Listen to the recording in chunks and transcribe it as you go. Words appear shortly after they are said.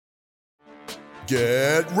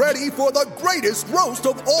Get ready for the greatest roast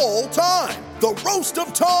of all time, the Roast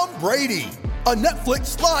of Tom Brady, a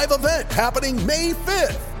Netflix live event happening May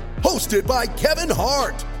 5th. Hosted by Kevin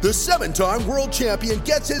Hart, the 7-time world champion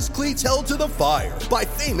gets his cleats held to the fire by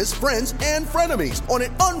famous friends and frenemies on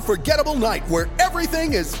an unforgettable night where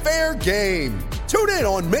everything is fair game. Tune in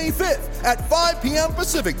on May 5th at 5 p.m.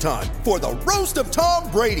 Pacific time for the Roast of Tom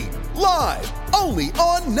Brady, live only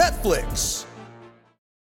on Netflix.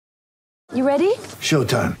 You ready?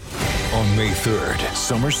 Showtime. On May 3rd,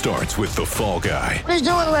 summer starts with The Fall Guy. Let's do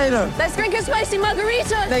it later. Let's drink a spicy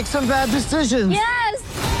margarita. Make some bad decisions. Yes!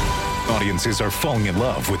 Audiences are falling in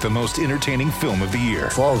love with the most entertaining film of the year.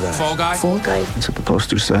 Fall Guy. Fall Guy? Fall guy. That's what the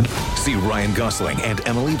poster said. See Ryan Gosling and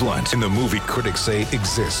Emily Blunt in the movie critics say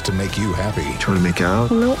exists to make you happy. Trying to make it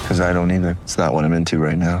out? Nope. Because I don't either. It's not what I'm into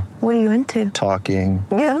right now. What are you into? Talking.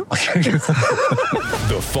 Yeah.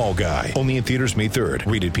 The Fall Guy. Only in theaters May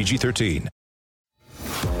 3rd. Rated PG-13.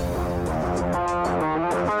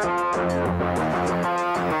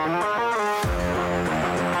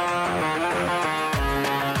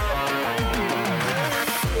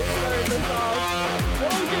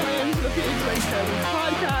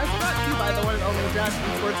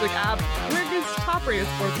 App, America's top-rated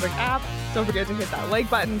sportsbook app. Don't forget to hit that like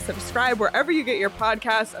button, subscribe wherever you get your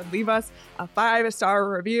podcasts, and leave us a 5-star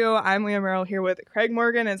review. I'm Leah Merrill here with Craig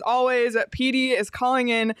Morgan. As always, PD is calling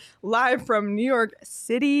in live from New York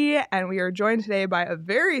City, and we are joined today by a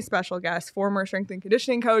very special guest, former strength and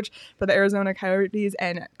conditioning coach for the Arizona Coyotes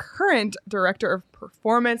and current director of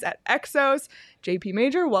performance at Exos, JP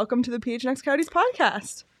Major. Welcome to the PHNX Coyotes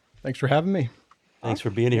podcast. Thanks for having me. Thanks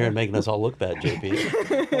for being here and making us all look bad,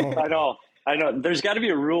 JP. I know. There's got to be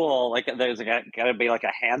a rule, like there's got to be like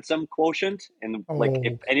a handsome quotient, and like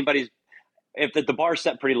if the bar's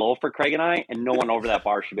set pretty low for Craig and I, and no one over that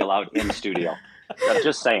bar should be allowed in the studio. I'm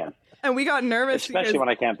just saying. And we got nervous, especially when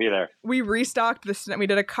I can't be there. We restocked we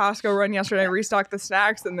did a Costco run yesterday. Restocked the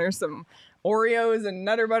snacks, and there's some Oreos and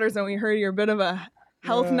Nutter Butters, and we heard you're a bit of a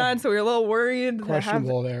health nut, so we were a little worried.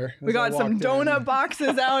 Questionable there. We got some donut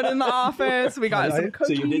boxes out in the office. We got some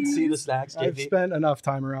cookies. So you did see the snacks, JP? I've spent enough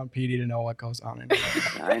time around PD to know what goes on in there.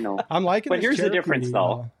 I know. I'm liking but this here's the difference, PD,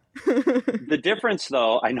 though. The difference,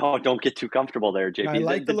 though, I know, don't get too comfortable there, JP. I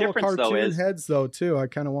like the little difference, cartoon though, is heads, though, too. I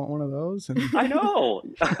kind of want one of those. And I know.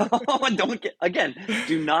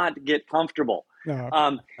 Do not get comfortable.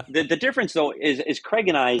 No. The difference, though, is Craig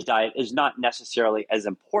and I's diet is not necessarily as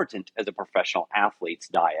important as a professional athlete's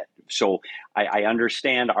diet. So I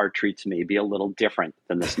understand our treats may be a little different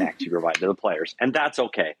than the snacks you provide to the players, and that's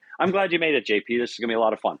okay. I'm glad you made it, JP. This is going to be a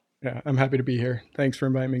lot of fun. Yeah, I'm happy to be here. Thanks for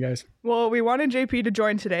inviting me, guys. Well, we wanted JP to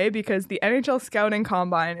join today because the NHL Scouting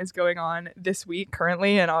Combine is going on this week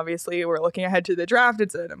currently, and obviously we're looking ahead to the draft.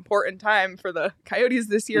 It's an important time for the Coyotes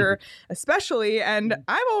this year, especially. And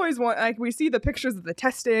I've always we see the pictures of the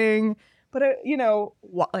testing, but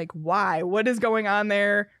why? What is going on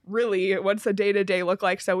there? Really, what's the day-to-day look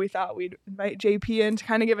like? So we thought we'd invite JP in to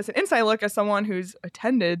kind of give us an inside look as someone who's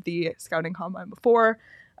attended the Scouting Combine before.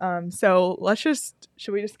 So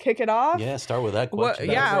should we just kick it off? Yeah, start with that question.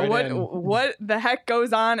 What the heck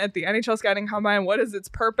goes on at the NHL Scouting Combine? What is its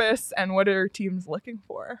purpose, and what are teams looking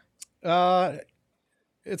for?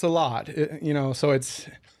 It's a lot, and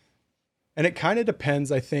it kind of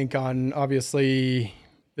depends, I think, on obviously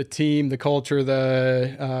the team, the culture,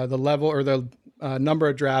 the level or the number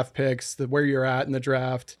of draft picks, where you're at in the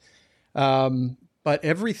draft. But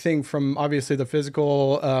everything from obviously the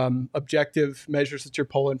physical objective measures that you're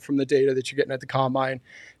pulling from the data that you're getting at the combine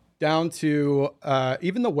down to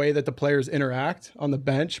even the way that the players interact on the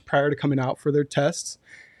bench prior to coming out for their tests.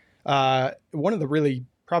 One of the really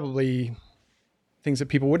probably things that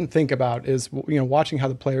people wouldn't think about is, watching how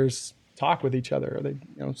the players talk with each other. Are they,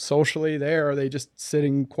 socially there? Are they just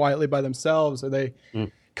sitting quietly by themselves? Are they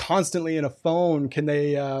constantly in a phone? Can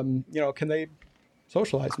they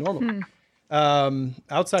socialize normally?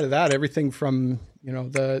 Outside of that, everything from,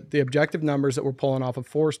 the objective numbers that we're pulling off of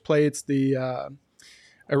force plates, the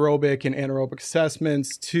aerobic and anaerobic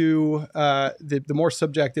assessments to the more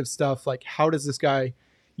subjective stuff, like how does this guy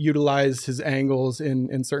utilize his angles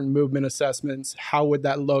in certain movement assessments? How would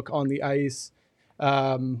that look on the ice?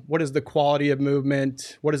 What is the quality of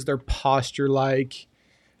movement? What is their posture like?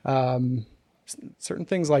 Certain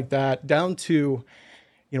things like that, down to,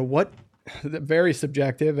 what very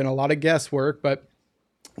subjective and a lot of guesswork, but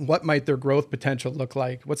what might their growth potential look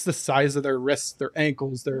like? What's the size of their wrists, their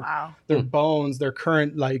ankles, their bones, their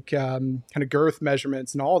current kind of girth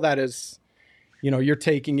measurements, and all that is, you're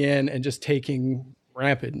taking in and just taking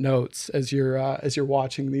rampant notes as you're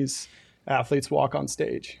watching these athletes walk on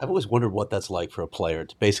stage. I've always wondered what that's like for a player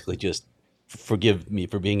to basically just forgive me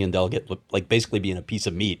for being indelicate, but like basically being a piece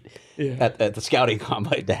of meat at the scouting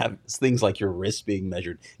combine to have things like your wrist being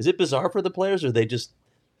measured. Is it bizarre for the players, or they just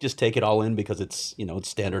take it all in because it's it's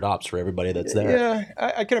standard ops for everybody that's there? Yeah,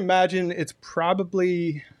 I can imagine it's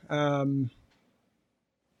probably a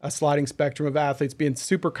sliding spectrum of athletes being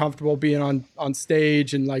super comfortable being on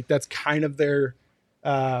stage, and like that's kind of their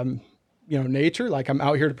nature. Like, I'm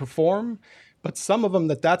out here to perform. But some of them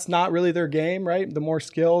that's not really their game, right? The more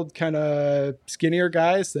skilled, kind of skinnier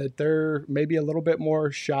guys, that they're maybe a little bit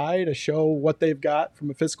more shy to show what they've got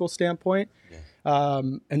from a physical standpoint. Yeah.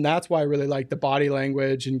 And that's why I really like the body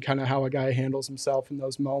language and kind of how a guy handles himself in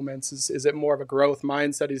those moments. Is it more of a growth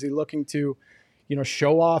mindset? Is he looking to,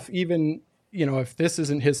 show off, even, if this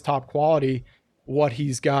isn't his top quality, what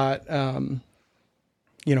he's got,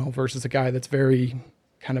 versus a guy that's very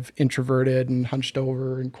kind of introverted and hunched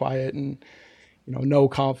over and quiet and, no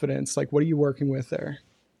confidence. Like, what are you working with there?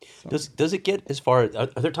 So. Does it get as far? Are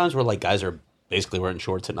there times where like guys are basically wearing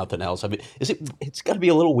shorts and nothing else? I mean, it's got to be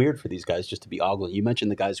a little weird for these guys just to be ogling. You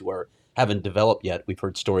mentioned the guys who haven't developed yet. We've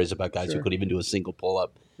heard stories about guys who could even do a single pull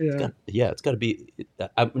up. Yeah, it's got to be.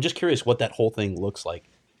 I'm just curious what that whole thing looks like,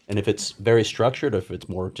 and if it's very structured or if it's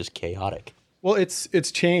more just chaotic. Well, it's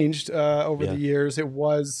changed over the years. It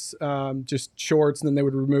was just shorts, and then they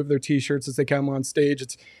would remove their T-shirts as they come on stage.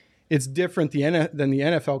 It's different than the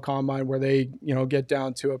NFL Combine, where they get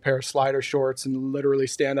down to a pair of slider shorts and literally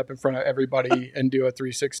stand up in front of everybody and do a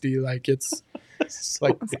 360. Like, it's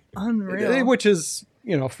like unreal, which is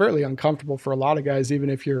fairly uncomfortable for a lot of guys, even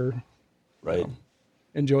if you're right.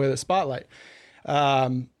 Enjoy the spotlight.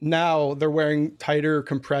 Now they're wearing tighter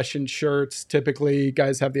compression shirts. Typically,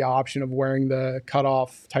 guys have the option of wearing the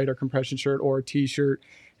cutoff tighter compression shirt or a T-shirt,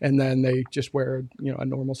 and then they just wear a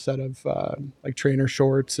normal set of like trainer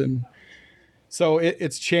shorts. And so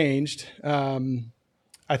it's changed.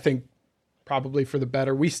 I think probably for the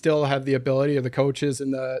better. We still have the ability, or the coaches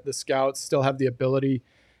and the scouts still have the ability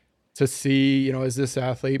to see, is this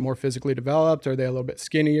athlete more physically developed? Are they a little bit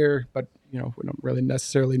skinnier? But we don't really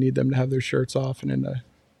necessarily need them to have their shirts off and in the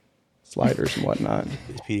sliders and whatnot.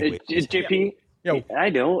 JP, I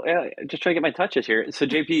know. Just trying to get my touches here. So,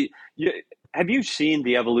 JP, have you seen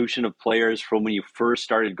the evolution of players from when you first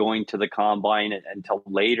started going to the combine until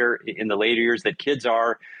later, in the later years, that kids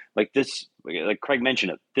are like this? Like Craig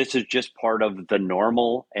mentioned it. This is just part of the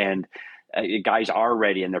normal, and guys are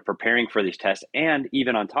ready and they're preparing for these tests. And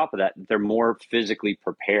even on top of that, they're more physically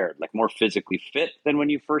prepared, like more physically fit than when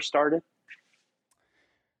you first started.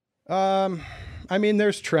 I mean,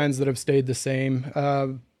 there's trends that have stayed the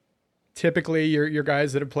same. Typically your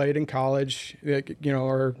guys that have played in college,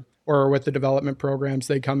 or with the development programs,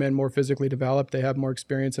 they come in more physically developed. They have more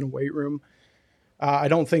experience in a weight room. I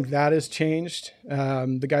don't think that has changed.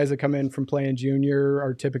 The guys that come in from playing junior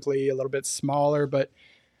are typically a little bit smaller, but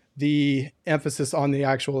the emphasis on the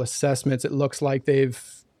actual assessments, it looks like they've,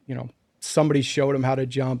 somebody showed them how to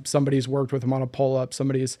jump. Somebody's worked with them on a pull-up.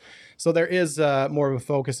 So there is more of a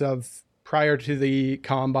focus of, prior to the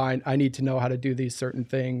combine, I need to know how to do these certain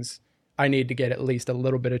things. I need to get at least a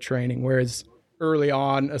little bit of training. Whereas early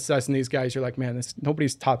on, assessing these guys, you're like, man,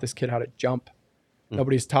 nobody's taught this kid how to jump.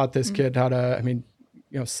 Nobody's taught this kid how to,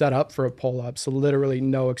 set up for a pull-up. So literally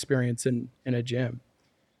no experience in a gym.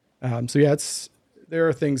 There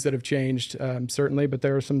are things that have changed, certainly, but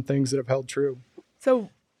there are some things that have held true. So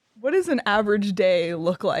what does an average day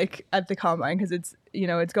look like at the combine? Because it's,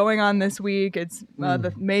 it's going on this week. It's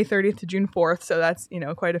the May 30th to June 4th. So that's,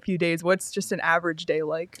 quite a few days. What's just an average day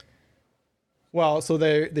like? Well, so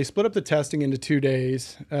they split up the testing into 2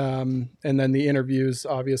 days, and then the interviews,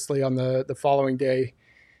 obviously, on the following day,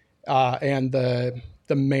 and the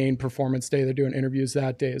main performance day. They're doing interviews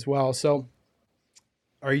that day as well. So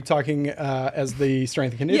are you talking as the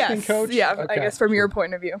strength and conditioning coach? Yeah, okay. I guess from your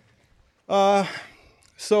point of view.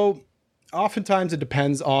 So oftentimes it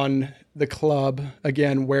depends on the club,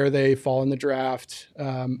 again, where they fall in the draft,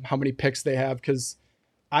 how many picks they have, because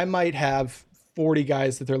I might have 40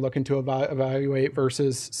 guys that they're looking to evaluate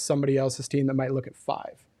versus somebody else's team that might look at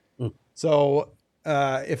 5. So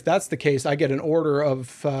if that's the case, I get an order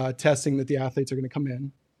of testing that the athletes are going to come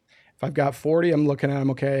in. If I've got 40, I'm looking at them,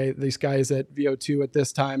 okay, these guys at VO2 at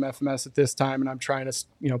this time, FMS at this time, and I'm trying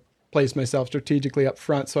to, place myself strategically up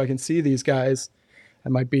front so I can see these guys.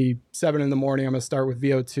 It might be 7 a.m. I'm going to start with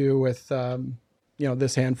VO2 with,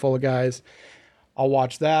 this handful of guys. I'll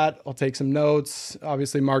watch that. I'll take some notes,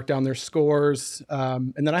 obviously mark down their scores.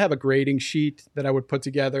 And then I have a grading sheet that I would put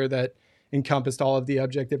together that encompassed all of the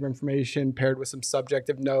objective information paired with some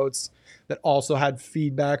subjective notes that also had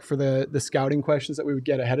feedback for the scouting questions that we would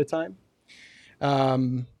get ahead of time.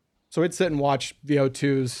 So I'd sit and watch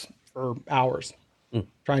VO2s for hours.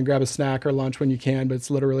 Try and grab a snack or lunch when you can, but it's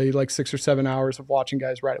literally like 6 or 7 hours of watching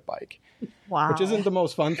guys ride a bike. Wow. Which isn't the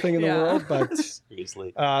most fun thing in the world, but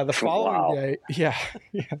Seriously. the following day,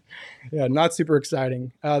 not super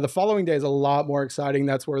exciting. The following day is a lot more exciting.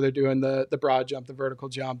 That's where they're doing the broad jump, the vertical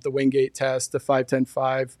jump, the Wingate test, the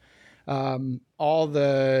 5-10-5, all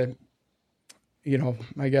the,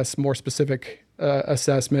 I guess more specific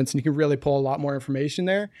assessments, and you can really pull a lot more information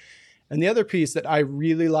there. And the other piece that I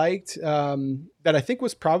really liked, that I think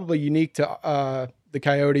was probably unique to the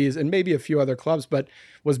Coyotes and maybe a few other clubs, but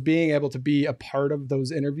was being able to be a part of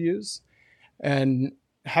those interviews and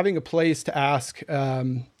having a place to ask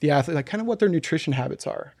the athlete, like kind of what their nutrition habits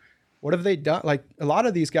are. What have they done? Like a lot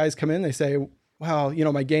of these guys come in, they say, well,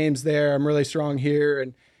 my game's there. I'm really strong here.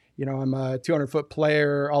 And, I'm a 200-foot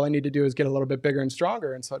player. All I need to do is get a little bit bigger and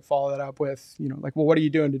stronger. And so I'd follow that up with, like, well, what are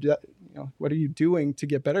you doing to do that? What are you doing to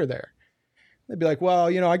get better there? They'd be like, well,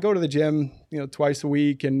 I go to the gym, twice a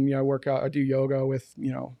week and, I work out, I do yoga with,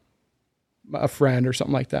 a friend or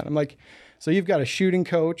something like that. I'm like, so you've got a shooting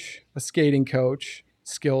coach, a skating coach,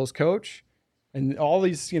 skills coach, and all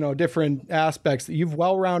these, different aspects that you've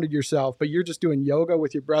well-rounded yourself, but you're just doing yoga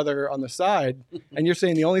with your brother on the side. And you're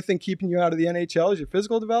saying the only thing keeping you out of the NHL is your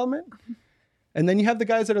physical development. And then you have the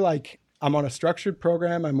guys that are like, I'm on a structured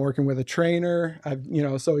program. I'm working with a trainer.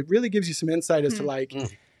 So it really gives you some insight as to like,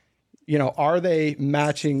 are they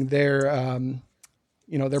matching their,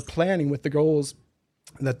 their planning with the goals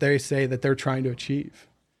that they say that they're trying to achieve?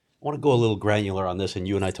 I want to go a little granular on this. And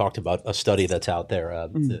you and I talked about a study that's out there.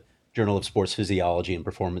 The Journal of Sports Physiology and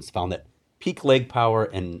Performance found that peak leg power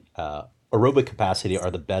and aerobic capacity are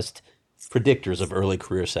the best predictors of early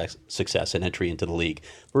career success and entry into the league.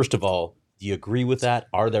 First of all, do you agree with that?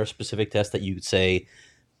 Are there specific tests that you would say,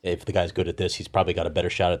 if the guy's good at this, he's probably got a better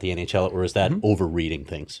shot at the NHL, or is that overreading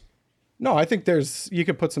things? No, I think you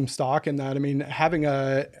could put some stock in that. I mean,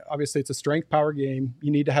 obviously it's a strength power game.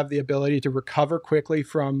 You need to have the ability to recover quickly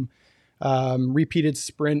from repeated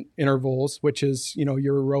sprint intervals, which is,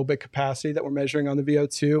 your aerobic capacity that we're measuring on the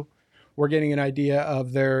VO2. We're getting an idea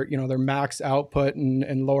of their max output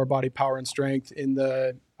and lower body power and strength in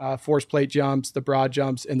the force plate jumps, the broad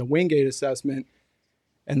jumps, and the Wingate assessment.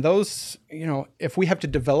 And those, if we have to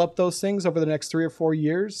develop those things over the next 3 or 4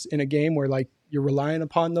 years in a game where like you're relying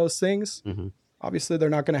upon those things, obviously they're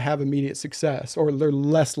not going to have immediate success, or they're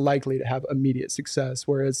less likely to have immediate success.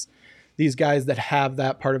 Whereas these guys that have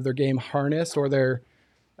that part of their game harnessed, or their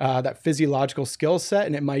that physiological skill set,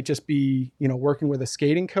 and it might just be, working with a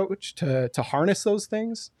skating coach to harness those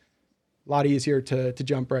things, a lot easier to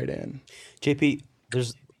jump right in. JP,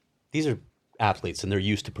 these are athletes and they're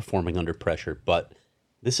used to performing under pressure, but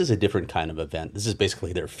this is a different kind of event. This is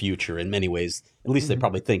basically their future in many ways. At least they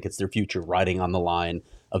probably think it's their future riding on the line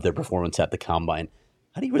of their performance at the combine.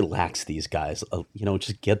 How do you relax these guys?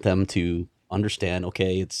 Just get them to understand,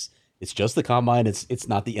 okay, it's just the combine. It's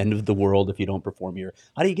not the end of the world if you don't perform here.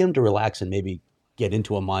 How do you get them to relax and maybe get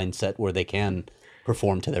into a mindset where they can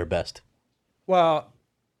perform to their best? Well,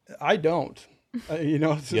 I don't.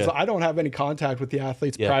 I don't have any contact with the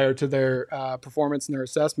athletes prior to their performance and their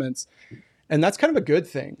assessments. And that's kind of a good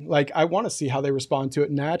thing. Like, I want to see how they respond to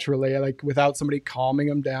it naturally, like without somebody calming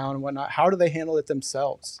them down and whatnot. How do they handle it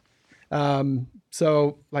themselves?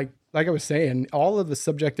 So like I was saying, all of the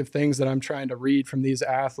subjective things that I'm trying to read from these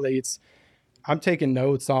athletes, I'm taking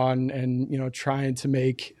notes on and, trying to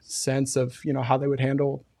make sense of, how they would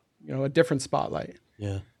handle, a different spotlight.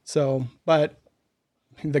 Yeah. So, but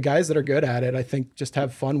the guys that are good at it, I think just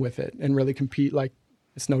have fun with it and really compete like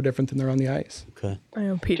it's no different than they're on the ice. Okay.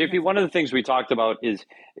 JP, one of the things we talked about is,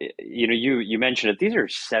 you mentioned it. These are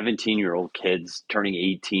 17-year-old kids turning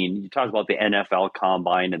 18. You talked about the NFL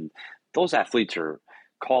combine, and those athletes are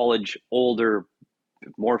college, older,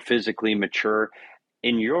 more physically mature.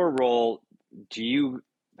 In your role, do you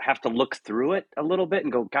have to look through it a little bit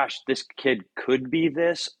and go, gosh, this kid could be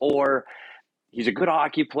this, or he's a good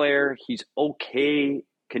hockey player, he's okay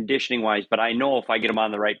conditioning wise, but I know if I get him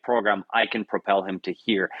on the right program, I can propel him to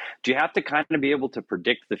here. Do you have to kind of be able to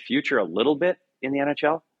predict the future a little bit in the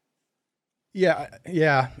NHL?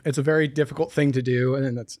 Yeah. It's a very difficult thing to do.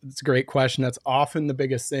 And it's a great question. That's often the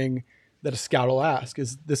biggest thing that a scout will ask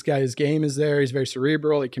is, this guy's game is there. He's very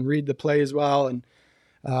cerebral. He can read the plays well and,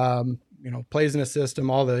 plays in a system,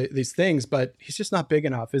 all these things, but he's just not big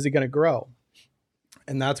enough. Is he going to grow?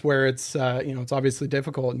 And that's where it's, it's obviously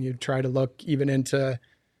difficult. And you try to look even into,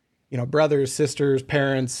 brothers, sisters,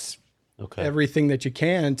 parents, everything that you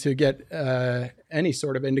can to get any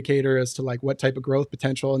sort of indicator as to like what type of growth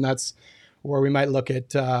potential. And that's where we might look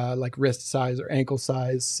at like wrist size or ankle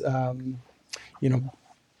size,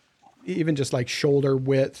 even just like shoulder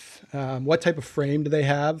width. What type of frame do they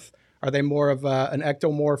have? Are they more of an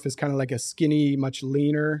ectomorph, is kind of like a skinny, much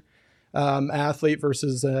leaner athlete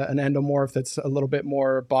versus an endomorph that's a little bit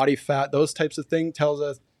more body fat? Those types of things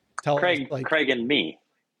Craig and me.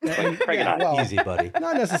 Craig and I. Well, Easy, buddy.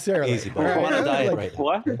 not necessarily. Easy, buddy. We're on a diet right now.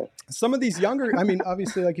 What? Some of these younger, I mean,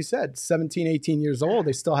 obviously, like you said, 17, 18 years old,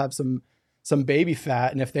 they still have some baby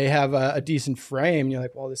fat. And if they have a decent frame, you're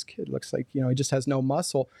like, well, this kid looks like, he just has no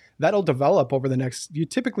muscle. That'll develop over the next, you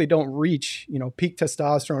typically don't reach, peak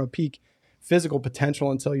testosterone or peak physical potential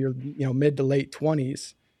until you're, mid to late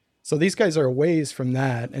 20s. So these guys are a ways from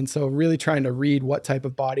that. And so really trying to read what type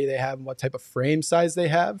of body they have and what type of frame size they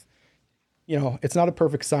have. It's not a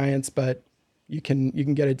perfect science, but you can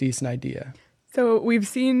get a decent idea. So we've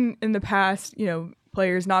seen in the past,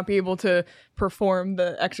 players not be able to perform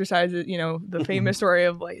the exercises, the famous story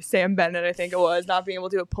of like Sam Bennett, I think it was, not being able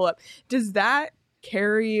to do a pull-up. Does that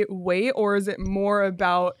carry weight, or is it more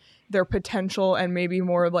about their potential and maybe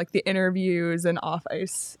more of like the interviews and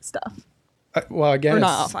off-ice stuff? Well, again, or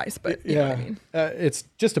not off ice, but you know what I mean. It's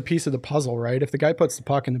just a piece of the puzzle, right? If the guy puts the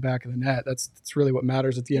puck in the back of the net, that's really what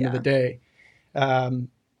matters at the end of the day.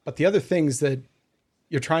 But the other things that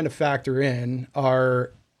you're trying to factor in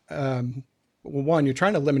are, one, you're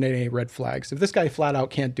trying to eliminate any red flags. If this guy flat out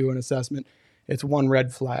can't do an assessment, it's one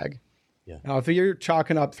red flag. Yeah. Now, if you're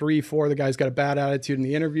chalking up 3, 4, the guy's got a bad attitude in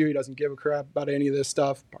the interview, he doesn't give a crap about any of this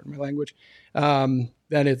stuff, pardon my language, then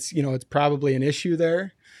it's probably an issue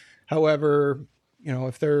there. However,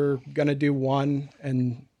 if they're going to do one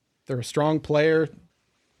and they're a strong player,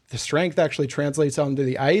 the strength actually translates onto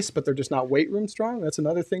the ice, but they're just not weight room strong. That's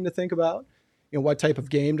another thing to think about. What type of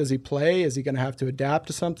game does he play? Is he going to have to adapt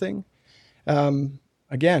to something?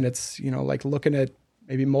 Again, it's, like looking at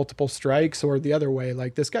maybe multiple strikes, or the other way.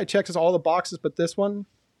 Like, this guy checks all the boxes, but this one,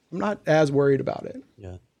 I'm not as worried about it.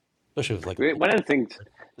 Yeah. Especially with one of the things,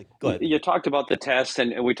 go ahead. You talked about the test,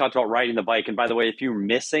 and we talked about riding the bike. And by the way, if you're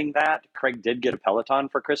missing that, Craig did get a Peloton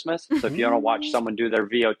for Christmas. So if you want to watch someone do their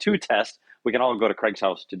VO2 test, we can all go to Craig's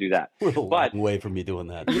house to do that. We're a long way from me doing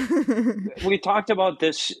that. We talked about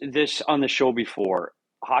this on the show before.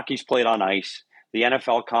 Hockey's played on ice. The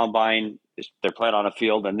NFL Combine, they're played on a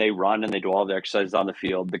field, and they run and they do all their exercises on the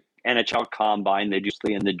field. The NHL Combine, they do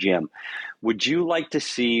stay in the gym. Would you like to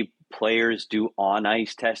see players do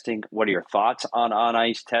on-ice testing? What are your thoughts on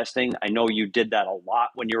on-ice testing? I know you did that a lot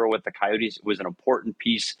when you were with the Coyotes. It was an important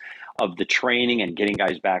piece of the training and getting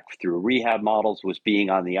guys back through rehab models, was being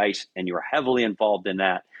on the ice, and you were heavily involved in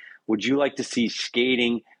that. Would you like to see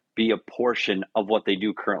skating be a portion of what they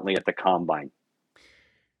do currently at the Combine?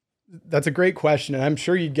 That's a great question. And I'm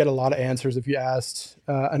sure you'd get a lot of answers if you asked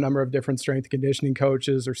a number of different strength and conditioning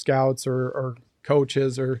coaches or scouts or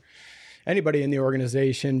coaches or anybody in the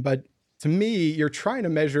organization. But to me, you're trying to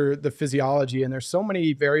measure the physiology, and there's so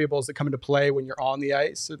many variables that come into play when you're on the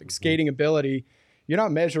ice. So the skating ability, you're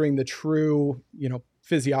not measuring the true,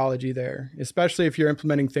 physiology there, especially if you're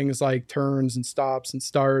implementing things like turns and stops and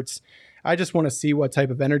starts. I just want to see what type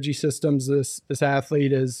of energy systems this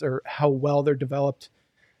athlete is, or how well they're developed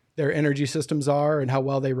their energy systems are and how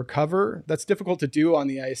well they recover. That's difficult to do on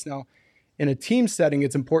the ice. Now, in a team setting,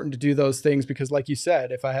 it's important to do those things because, like you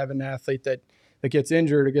said, if I have an athlete that gets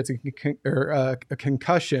injured or gets a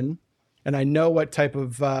concussion, and I know what type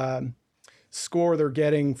of score they're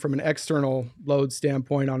getting from an external load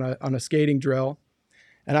standpoint on a skating drill,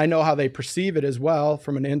 and I know how they perceive it as well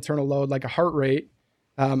from an internal load, like a heart rate,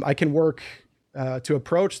 I can work to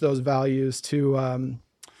approach those values to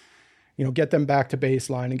get them back to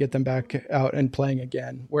baseline and get them back out and playing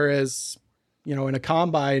again. Whereas, in a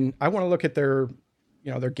combine, I want to look at their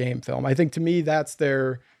game film. I think to me, that's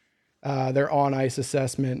their on ice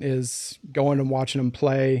assessment, is going and watching them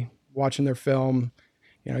play, watching their film.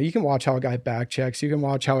 You can watch how a guy back checks. You can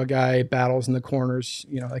watch how a guy battles in the corners.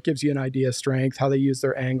 That gives you an idea of strength, how they use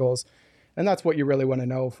their angles. And that's what you really want to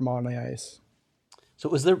know from on the ice.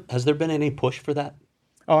 So has there been any push for that?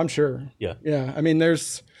 Oh, I'm sure. Yeah. Yeah. I mean,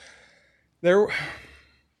 there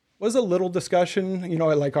was a little discussion,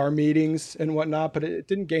 at like our meetings and whatnot, but it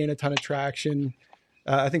didn't gain a ton of traction.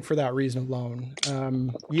 I think for that reason alone.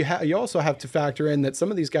 You also have to factor in that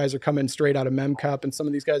some of these guys are coming straight out of Mem Cup, and some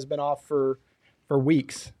of these guys have been off for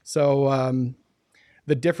weeks. So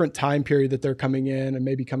the different time period that they're coming in and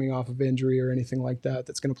maybe coming off of injury or anything like that,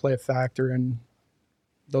 that's going to play a factor in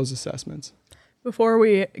those assessments. Before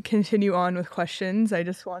we continue on with questions, I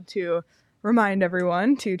just want to remind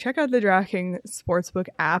everyone to check out the DraftKings Sportsbook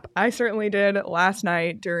app. I certainly did last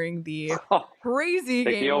night during the crazy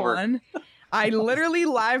game one. I literally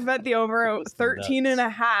live bet the over 13 and a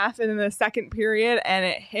half in the second period, and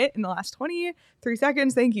it hit in the last 23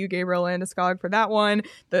 seconds. Thank you, Gabriel Landeskog, for that one.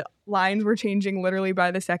 The lines were changing literally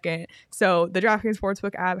by the second. So the DraftKings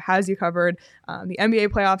Sportsbook app has you covered. The NBA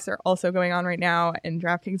playoffs are also going on right now, and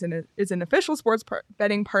DraftKings is an official sports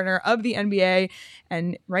betting partner of the NBA.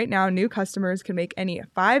 And right now, new customers can make any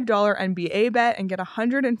 $5 NBA bet and get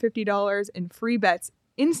 $150 in free bets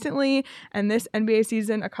instantly. And this NBA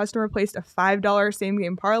season, a customer placed a $5 same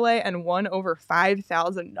game parlay and won over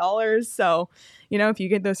 $5,000. So, if you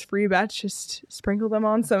get those free bets, just sprinkle them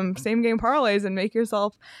on some same game parlays and make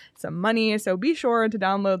yourself some money. So be sure to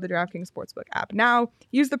download the DraftKings Sportsbook app now.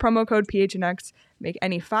 Use the promo code PHNX. Make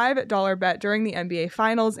any $5 bet during the NBA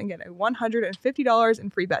Finals and get a $150 in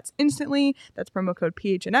free bets instantly. That's promo code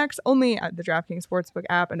PHNX only at the DraftKings Sportsbook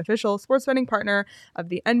app, an official sports betting partner of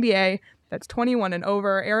the NBA. That's 21 and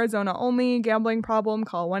over. Arizona only. Gambling problem?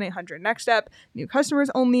 Call 1-800-NEXT-STEP. New customers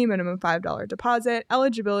only. Minimum $5 deposit.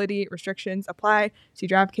 Eligibility restrictions apply. See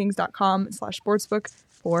DraftKings.com/sportsbook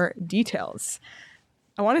for details.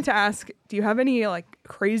 I wanted to ask, do you have any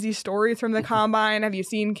crazy stories from the combine? Have you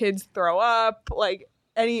seen kids throw up?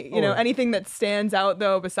 Anything that stands out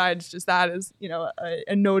though, besides just that is,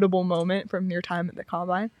 a notable moment from your time at the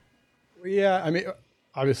combine? Yeah, I mean,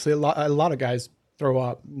 obviously a lot of guys throw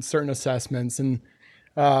up in certain assessments, and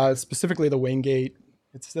specifically the Wingate.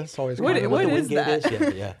 That's always what is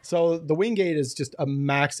that? Yeah. So the Wingate is just a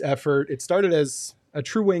max effort. It started as a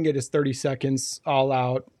true Wingate is 30 seconds all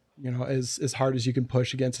out, as hard as you can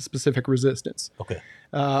push against a specific resistance. Okay.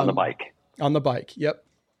 On the bike. On the bike, yep.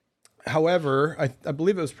 However, I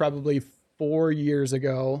believe it was probably 4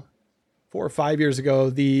 or 5 years ago,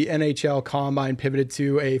 the NHL Combine pivoted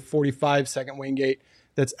to a 45-second Wingate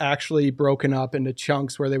that's actually broken up into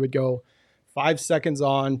chunks where they would go 5 seconds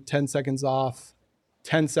on, 10 seconds off,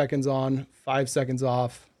 10 seconds on, 5 seconds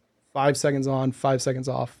off, 5 seconds on, 5 seconds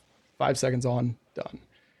off, 5 seconds on, done.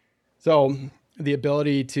 So the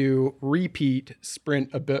ability to repeat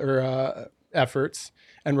sprint efforts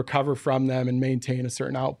and recover from them and maintain a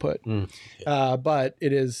certain output. But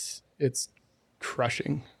it's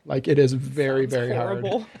crushing. It is very, very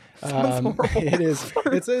horrible. hard. It is.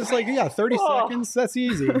 It's 30 seconds. That's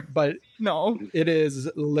easy, but no, it is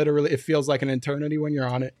literally. It feels like an eternity when you're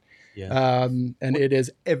on it. Yeah. And it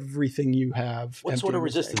is everything you have. What sort of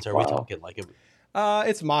resistance are we talking?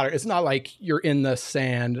 It's moderate. It's not like you're in the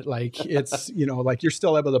sand. It's you're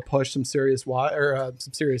still able to push some serious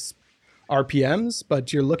some serious RPMs,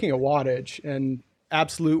 but you're looking at wattage and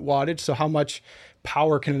absolute wattage. So how much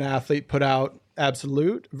power can an athlete put out?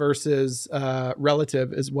 Absolute versus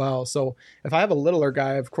relative as well. So if I have a littler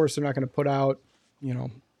guy, of course they're not going to put out,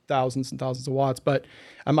 thousands and thousands of watts, but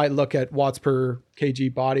I might look at watts per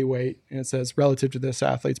kg body weight, and it says relative to this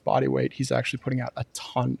athlete's body weight, he's actually putting out a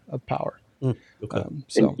ton of power. Okay.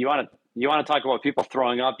 So you want to talk about people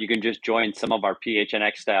throwing up? You can just join some of our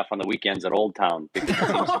PHNX staff on the weekends at Old Town, because it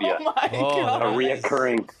seems to be a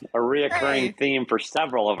reoccurring theme for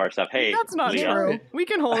several of our stuff. Hey, that's not true. We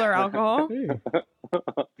can hold our alcohol.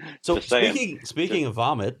 So speaking of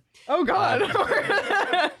vomit, oh God.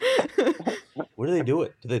 Where do they do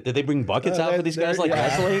it? Did they bring buckets out for these guys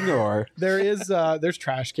wrestling, or there's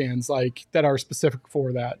trash cans that are specific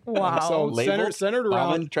for that. Wow. So centered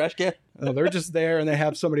around trash can. They're just there, and they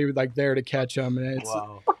have somebody there to catch them. And it's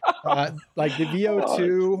the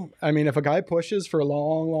VO2. I mean, if a guy pushes for a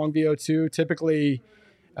long VO2, typically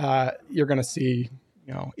you're going to see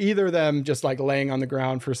either them just laying on the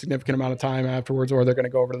ground for a significant amount of time afterwards, or they're going to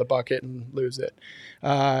go over to the bucket and lose it.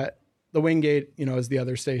 The Wingate, is the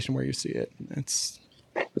other station where you see it. That's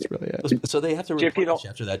really it. So they have to replenish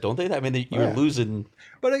after that, don't they? I mean, you're losing.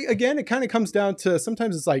 But again, it kind of comes down to,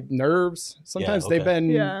 sometimes it's nerves. Sometimes they've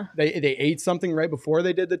been, they ate something right before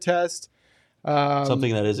they did the test.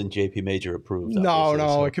 Something that isn't JP Major approved.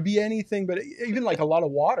 No, it could be anything, but even a lot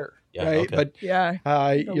of water, right? Okay. But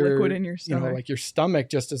your liquid in your stomach, your stomach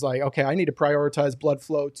just is okay, I need to prioritize blood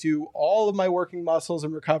flow to all of my working muscles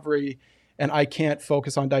and recovery, and I can't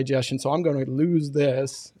focus on digestion, so I'm going to lose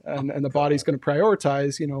this, and the body's going to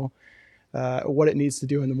prioritize, what it needs to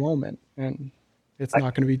do in the moment, and it's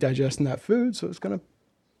not going to be digesting that food, so it's going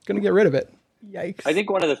to get rid of it. Yikes! I think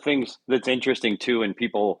one of the things that's interesting too, and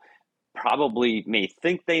people probably may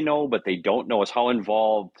think they know, but they don't know, is how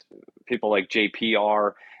involved people like JP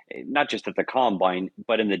are, not just at the combine,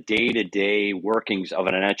 but in the day-to-day workings of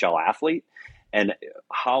an NHL athlete, and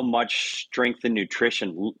how much strength and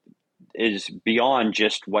nutrition is beyond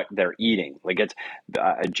just what they're eating. It's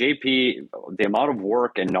JP, the amount of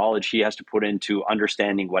work and knowledge he has to put into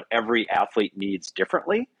understanding what every athlete needs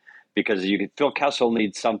differently because Phil Kessel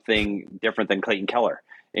needs something different than Clayton Keller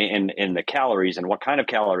in the calories and what kind of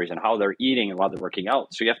calories and how they're eating and while they're working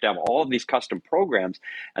out. So you have to have all of these custom programs,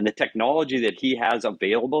 and the technology that he has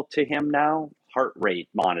available to him now, heart rate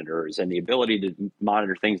monitors and the ability to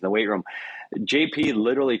monitor things in the weight room. JP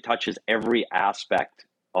literally touches every aspect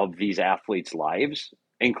of these athletes' lives,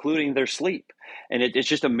 including their sleep. And it's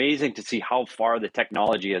just amazing to see how far the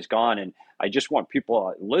technology has gone. And I just want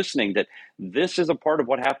people listening that this is a part of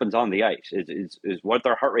what happens on the ice, is what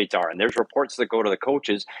their heart rates are. And there's reports that go to the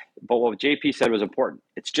coaches. But what JP said was important.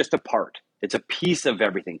 It's just a part. It's a piece of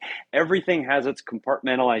everything. Everything has its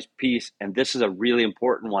compartmentalized piece, and this is a really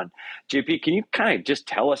important one. JP, can you kind of just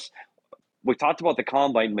tell us, we talked about the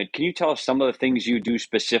combine, but can you tell us some of the things you do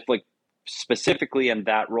specifically in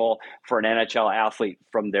that role for an NHL athlete,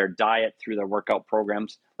 from their diet through their workout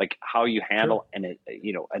programs, like how you handle an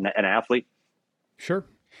athlete? Sure.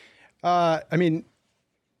 I mean,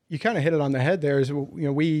 you kind of hit it on the head there. Is,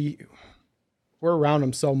 we're around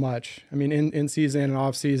them so much. I mean, in season and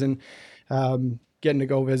off season, getting to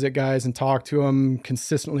go visit guys and talk to them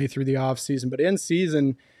consistently through the off season, but in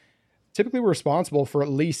season, typically we're responsible for at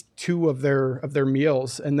least 2 of their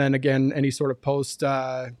meals. And then again, any sort of post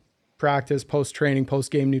practice, post training, post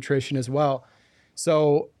game nutrition as well.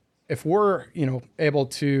 So if we're, able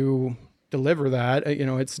to deliver that,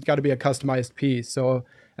 it's got to be a customized piece. So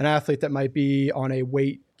an athlete that might be on a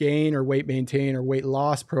weight gain or weight maintain or weight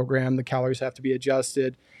loss program, the calories have to be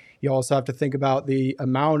adjusted. You also have to think about the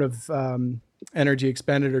amount of energy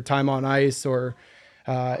expended or time on ice, or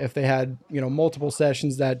if they had, multiple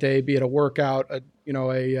sessions that day, be it a workout,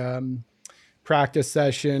 a practice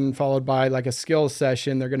session followed by like a skills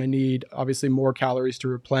session, they're going to need obviously more calories to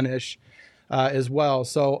replenish as well.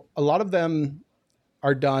 So a lot of them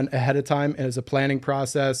are done ahead of time as a planning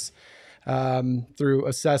process through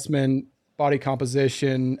assessment, body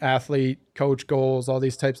composition, athlete, coach goals, all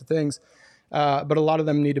these types of things. But a lot of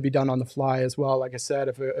them need to be done on the fly as well. Like I said,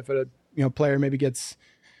 if a player maybe gets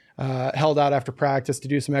held out after practice to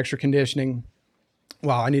do some extra conditioning,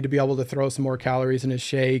 well, I need to be able to throw some more calories in his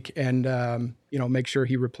shake and make sure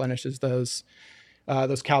he replenishes those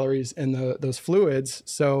calories and those fluids,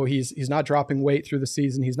 so he's not dropping weight through the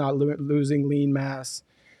season. He's not losing lean mass,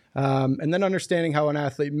 and then understanding how an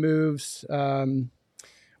athlete moves,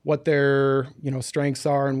 what their strengths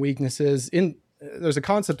are and weaknesses. There's a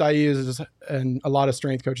concept I use and a lot of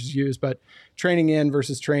strength coaches use, but training in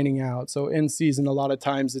versus training out. So in season, a lot of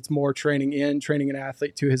times it's more training an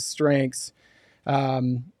athlete to his strengths,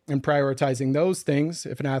 and prioritizing those things.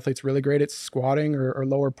 If an athlete's really great at squatting or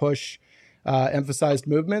lower push emphasized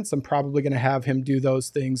movements, I'm probably going to have him do those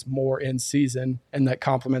things more in season, and that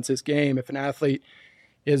complements his game. If an athlete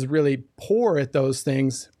is really poor at those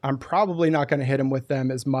things, I'm probably not going to hit him with them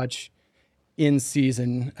as much in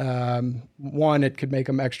season. 1, it could make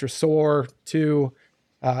him extra sore. 2,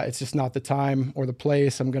 it's just not the time or the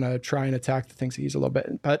place. I'm going to try and attack the things he's a little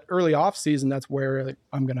bit, but early off season, that's where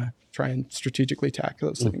I'm going to try and strategically tackle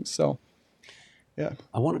those things. So, yeah.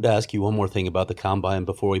 I wanted to ask you one more thing about the combine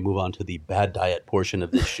before we move on to the bad diet portion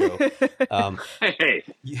of this show. Hey.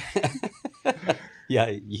 Yeah,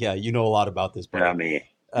 you know a lot about this, but me.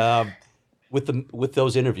 With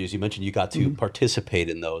those interviews, you mentioned you got to participate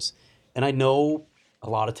in those, and I know a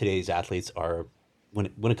lot of today's athletes are,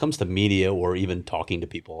 when it comes to media or even talking to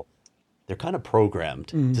people, they're kind of programmed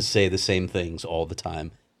to say the same things all the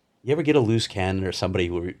time. You ever get a loose cannon or somebody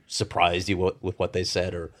who surprised you with what they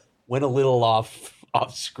said, or went a little off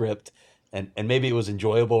script, and maybe it was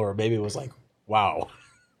enjoyable, or maybe it was like, wow.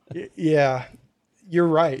 Yeah, you're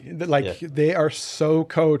right. They are so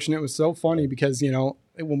coached, and it was so funny because,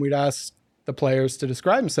 when we'd ask the players to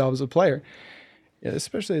describe themselves as a player,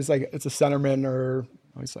 especially it's a centerman, or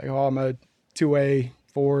it's like, oh, I'm a 2-way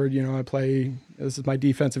forward, I play, this is my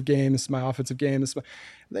defensive game, this is my offensive game.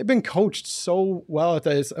 They've been coached so well at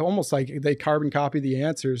that. It's almost like they carbon copy the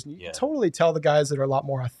answers. You can totally tell the guys that are a lot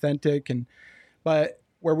more authentic, but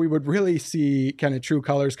where we would really see kind of true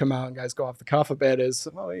colors come out and guys go off the cuff a bit is,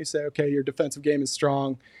 you say, okay, your defensive game is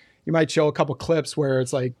strong. You might show a couple clips where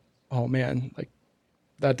it's like, oh man, like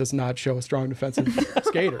that does not show a strong defensive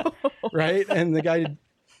skater, right? And the guy,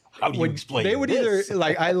 how do you explain they would this?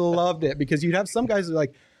 Either I loved it because you'd have some guys that are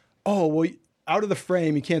like, oh, well, out of the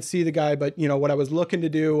frame, you can't see the guy, but what I was looking to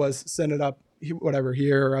do was send it up, whatever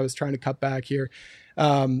here, or I was trying to cut back here.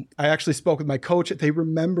 I actually spoke with my coach. They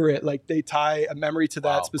remember it. Like they tie a memory to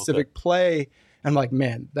that specific play. I'm like,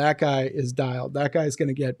 man, that guy is dialed. That guy's going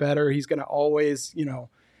to get better. He's going to always,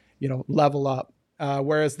 level up.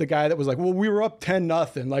 Whereas the guy that was like, well, we were up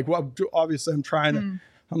 10-0. Like, well, obviously I'm trying to,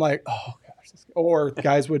 I'm like, oh gosh. Or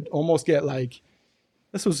guys would almost get like,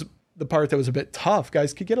 this was the part that was a bit tough.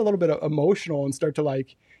 Guys could get a little bit emotional and start to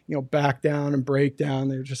like, back down and break down.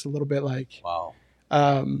 They're just a little bit like, wow.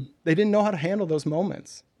 They didn't know how to handle those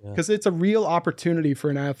moments because it's a real opportunity for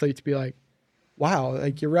an athlete to be like, wow,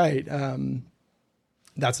 like you're right.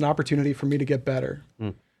 That's an opportunity for me to get better.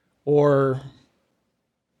 Or,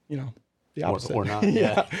 the opposite. Or not.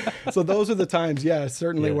 Yeah. So those are the times,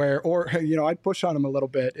 certainly where, or, I'd push on them a little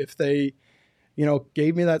bit if they,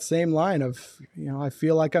 gave me that same line of, I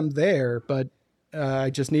feel like I'm there, but I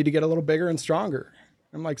just need to get a little bigger and stronger.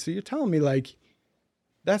 I'm like, so you're telling me like,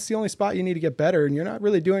 that's the only spot you need to get better and you're not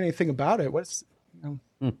really doing anything about it.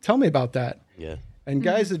 Tell me about that. Yeah. And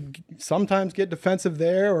guys would sometimes get defensive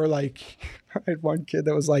there, or like, I had one kid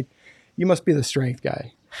that was like, you must be the strength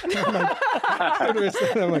guy.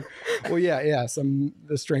 I'm like, well, yeah. So I'm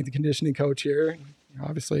the strength and conditioning coach here.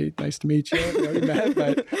 Obviously, nice to meet you. We already met,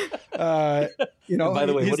 but by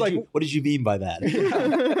the way, what did you mean by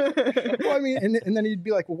that? Well, I mean, and then he'd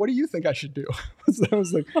be like, well, what do you think I should do? So I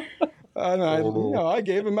was like, I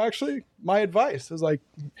gave him actually my advice. I was like,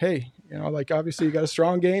 hey, obviously you got a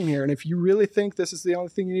strong game here. And if you really think this is the only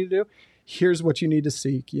thing you need to do, here's what you need to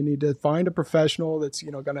seek. You need to find a professional that's,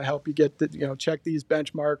 going to help you get check these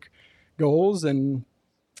benchmark goals and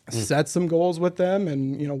set some goals with them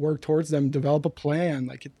and, work towards them, develop a plan.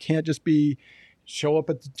 Like it can't just be show up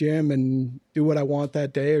at the gym and do what I want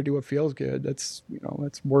that day or do what feels good. That's,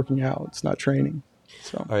 that's working out. It's not training.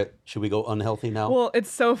 So. All right. Should we go unhealthy now? Well, it's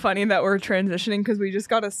so funny that we're transitioning because we just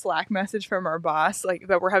got a Slack message from our boss, like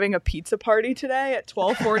that we're having a pizza party today at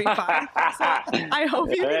 12:45. So I hope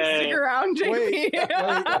you can stick around, JP. Wait,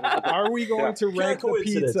 are we going to rank the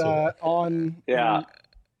pizza on? Yeah.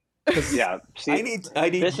 Yeah. See, I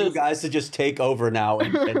need you guys to just take over now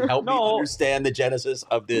and help me understand the genesis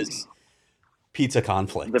of this pizza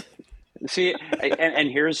conflict. And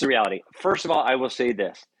here's the reality. First of all, I will say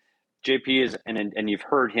this. JP is, and you've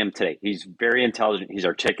heard him today, he's very intelligent, he's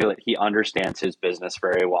articulate, he understands his business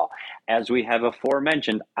very well. As we have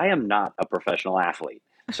aforementioned, I am not a professional athlete.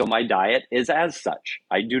 So my diet is as such.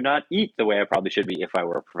 I do not eat the way I probably should be if I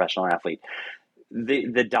were a professional athlete.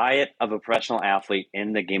 The diet of a professional athlete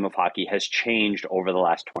in the game of hockey has changed over the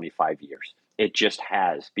last 25 years. It just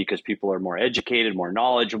has, because people are more educated, more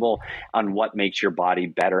knowledgeable on what makes your body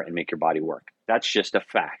better and make your body work. That's just a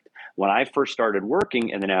fact. When I first started working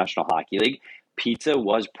in the National Hockey League, pizza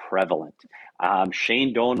was prevalent.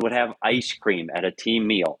 Shane Doan would have ice cream at a team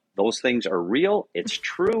meal. Those things are real. It's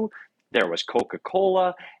true. There was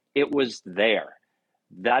Coca-Cola. It was there.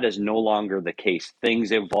 That is no longer the case.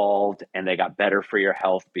 Things evolved and they got better for your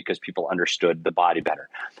health because people understood the body better.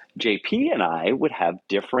 JP and I would have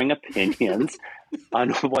differing opinions on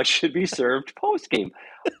what should be served post-game.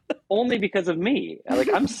 Only because of me.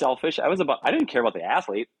 Like, I'm selfish. I didn't care about the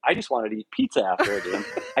athlete. I just wanted to eat pizza after a game.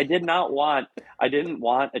 I didn't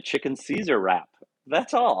want a chicken Caesar wrap.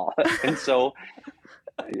 That's all. And so,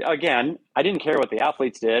 again, I didn't care what the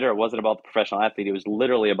athletes did, or it wasn't about the professional athlete. It was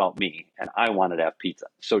literally about me, and I wanted to have pizza.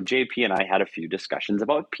 So JP and I had a few discussions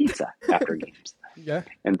about pizza after games. Yeah.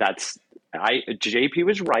 And JP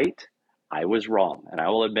was right. I was wrong. And I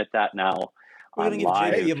will admit that now. We're going to give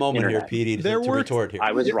JP a moment internet. here, Petey, to retort here.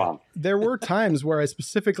 I was wrong. There were times where I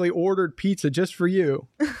specifically ordered pizza just for you.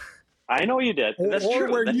 I know you did. That's or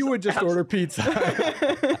true. where you would just order pizza.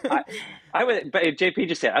 I would, but JP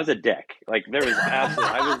just said I was a dick. Like there was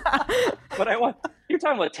absolutely. You're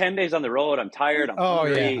talking about 10 days on the road. I'm tired. I'm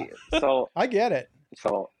hungry. Yeah. So I get it.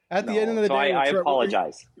 So at the end of the day, I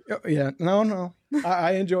apologize. Yeah, no.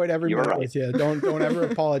 I enjoyed every minute with you. Don't ever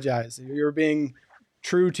apologize. You're being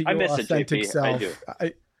true to your authentic self.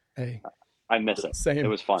 I miss it. Same. It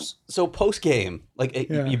was fun. So post game,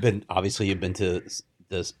 you've been to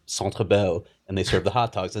the Centre Bell and they serve the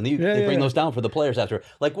hot dogs and they bring those down for the players after.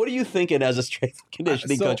 Like, what are you thinking as a strength and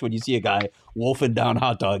conditioning coach when you see a guy wolfing down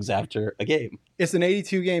hot dogs after a game? It's an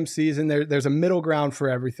 82 game season. There's a middle ground for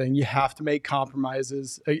everything. You have to make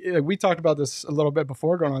compromises. We talked about this a little bit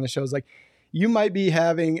before going on the show. It's like you might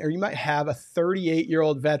have a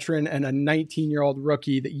 38-year-old veteran and a 19-year-old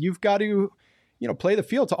rookie that you've got to, play the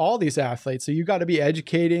field to all these athletes. So you've got to be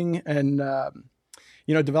educating and,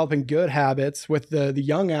 developing good habits with the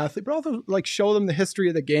young athlete, but also like show them the history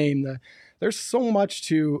of the game. There's so much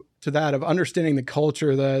to that of understanding the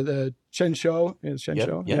culture, the Chen Show.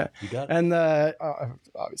 Show? Yeah, you got it. And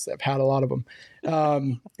obviously I've had a lot of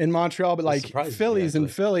them in Montreal, but like Phillies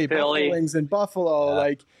and Philly, Buffalo Wings in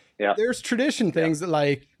Buffalo, there's tradition things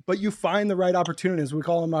that but you find the right opportunities. We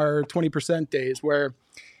call them our 20% days where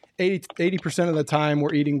 80% of the time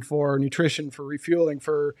we're eating for nutrition, for refueling,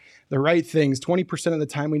 for the right things. 20% of the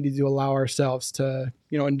time we need to allow ourselves to,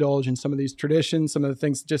 indulge in some of these traditions, some of the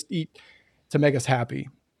things, just eat to make us happy.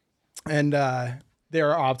 And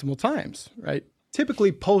there are optimal times, right?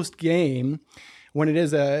 Typically post game, when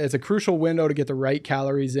it's a crucial window to get the right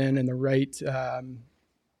calories in and the right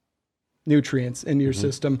nutrients into your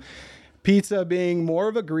system. Pizza being more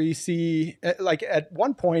of a greasy, like at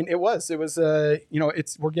one point it was,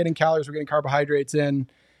 we're getting calories, we're getting carbohydrates in.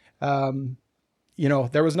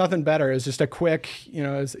 There was nothing better. It was just a quick, it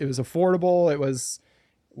was affordable. It was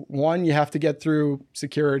one, you have to get through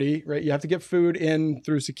security, right? You have to get food in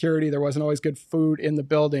through security. There wasn't always good food in the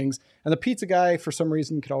buildings. And the pizza guy, for some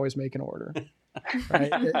reason, could always make an order,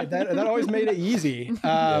 right? that always made it easy.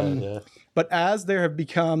 But as there have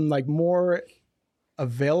become like more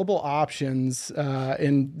available options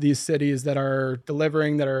in these cities that are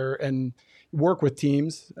delivering, and work with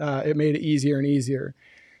teams, it made it easier and easier.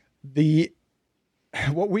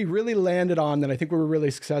 What we really landed on that I think we were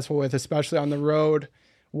really successful with, especially on the road,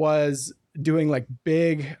 was doing like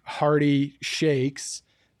big, hearty shakes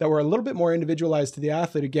that were a little bit more individualized to the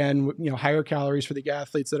athlete. Again, higher calories for the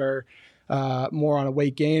athletes that are more on a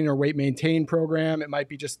weight gain or weight maintain program. It might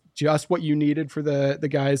be just what you needed for the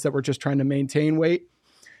guys that were just trying to maintain weight.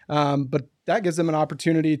 But that gives them an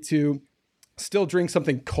opportunity to still drink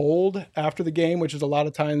something cold after the game, which is a lot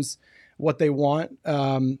of times what they want.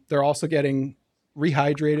 They're also getting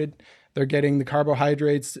rehydrated. They're getting the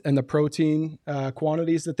carbohydrates and the protein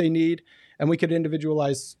quantities that they need. And we could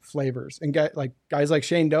individualize flavors. And guys like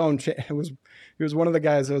Shane Doan, he was one of the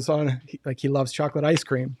guys that was on, he loves chocolate ice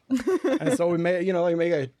cream. And so we made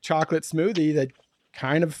a chocolate smoothie that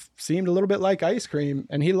kind of seemed a little bit like ice cream.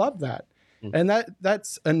 And he loved that. And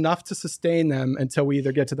that's enough to sustain them until we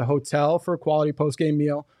either get to the hotel for a quality post-game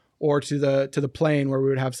meal or to the plane where we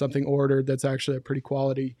would have something ordered that's actually a pretty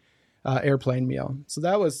quality airplane meal. So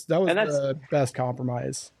that was the best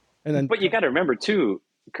compromise. But you got to remember too,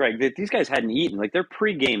 Craig, that these guys hadn't eaten. Like their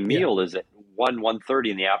pregame meal is at 1:30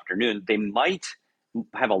 in the afternoon. They might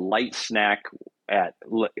have a light snack at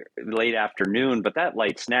late afternoon, but that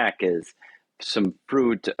light snack is some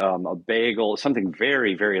fruit, a bagel, something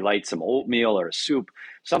very, very light, some oatmeal or a soup,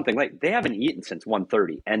 something like. They haven't eaten since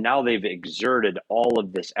 1:30, and now they've exerted all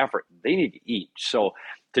of this effort. They need to eat. So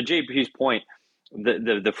to JP's point,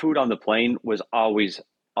 the food on the plane was always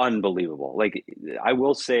unbelievable. Like I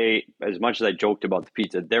will say, as much as I joked about the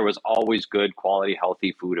pizza, there was always good quality,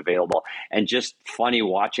 healthy food available, and just funny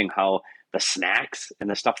watching how the snacks and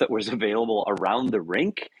the stuff that was available around the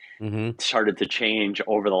rink started to change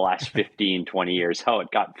over the last 15, 20 years, how it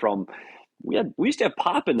got from, we used to have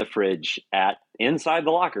pop in the fridge inside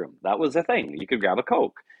the locker room. That was the thing. You could grab a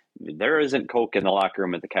Coke. There isn't Coke in the locker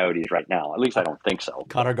room at the Coyotes right now. At least I don't think so.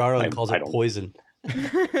 Connor Garland calls it poison.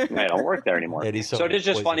 I don't work there anymore. So it is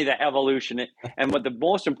just funny, the evolution. And what the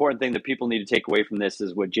most important thing that people need to take away from this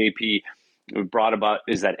is what JP brought about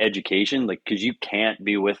is that education, because you can't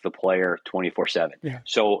be with the player 24/7. Yeah.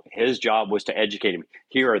 So his job was to educate him.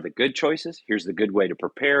 Here are the good choices. Here's the good way to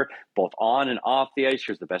prepare, both on and off the ice.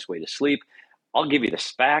 Here's the best way to sleep. I'll give you the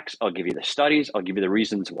facts. I'll give you the studies. I'll give you the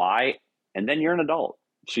reasons why. And then you're an adult.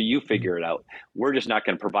 So you figure it out. We're just not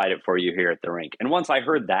going to provide it for you here at the rink. And once I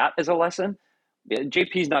heard that as a lesson,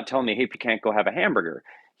 JP's not telling me, hey, you can't go have a hamburger.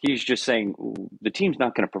 He's just saying the team's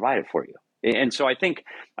not going to provide it for you. And so I think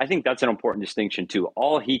that's an important distinction too.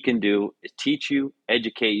 All he can do is teach you,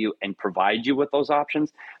 educate you, and provide you with those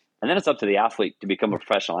options. And then it's up to the athlete to become a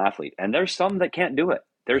professional athlete. And there's some that can't do it.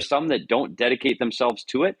 There's some that don't dedicate themselves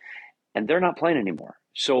to it, and they're not playing anymore.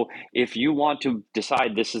 So if you want to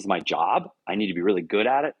decide this is my job, I need to be really good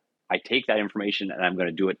at it, I take that information and I'm going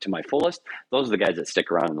to do it to my fullest. Those are the guys that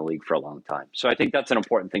stick around in the league for a long time. So I think that's an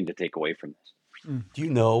important thing to take away from this. Do you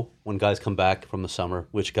know when guys come back from the summer,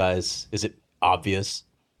 which guys, is it obvious?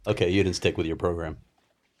 Okay, you didn't stick with your program.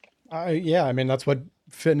 Yeah, I mean, that's what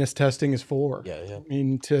fitness testing is for. Yeah. I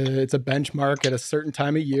mean, it's a benchmark at a certain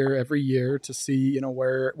time of year, every year, to see,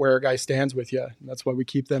 where a guy stands with you. And that's why we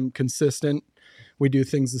keep them consistent. We do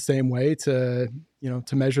things the same way to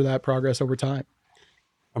measure that progress over time.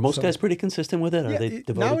 Are most guys pretty consistent with it? Are they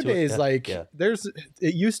devoted nowadays, to it?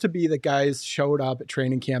 It used to be that guys showed up at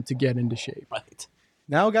training camp to get into shape. Right.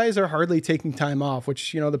 Now guys are hardly taking time off,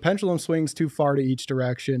 which, the pendulum swings too far to each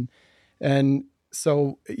direction. And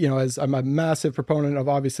so, as I'm a massive proponent of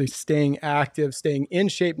obviously staying active, staying in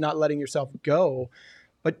shape, not letting yourself go,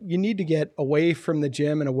 but you need to get away from the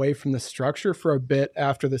gym and away from the structure for a bit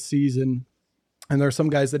after the season. And there are some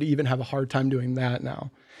guys that even have a hard time doing that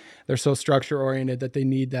now. They're so structure oriented that they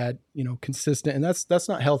need that, consistent, and that's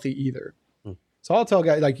not healthy either. So I'll tell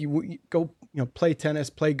guys, like, you go, play tennis,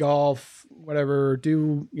 play golf, whatever,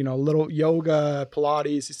 do, little yoga,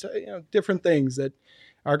 Pilates, different things that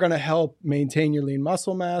are going to help maintain your lean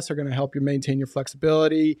muscle mass, are going to help you maintain your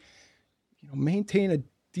flexibility, maintain a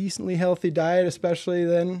decently healthy diet, especially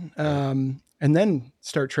then, and then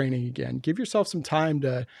start training again. Give yourself some time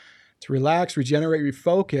to relax, regenerate,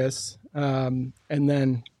 refocus, and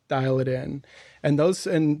then dial it in. And those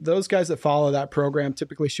guys that follow that program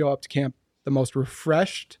typically show up to camp the most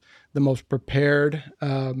refreshed, the most prepared,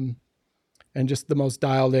 and just the most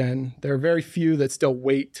dialed in. There are very few that still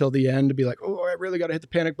wait till the end to be like, oh, I really got to hit the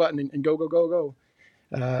panic button and go.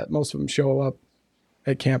 Most of them show up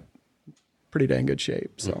at camp pretty dang good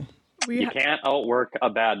shape. So you can't outwork a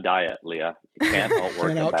bad diet, Leah. You can't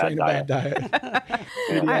outwork a bad diet.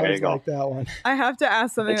 There you go. Like that one. I have to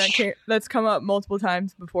ask something that's come up multiple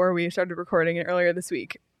times before we started recording it earlier this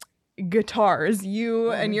week. Guitars,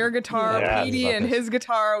 you and your guitar, Petey and his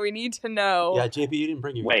guitar. We need to know. Yeah, JP, you didn't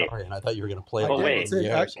bring your guitar in. I thought you were going to play it.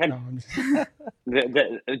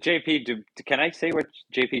 JP, can I say what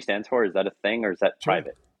JP stands for? Is that a thing or is that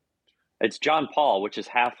private? It's John Paul, which is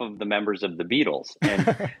half of the members of the Beatles.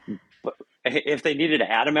 And if they needed to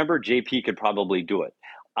add a member, JP could probably do it.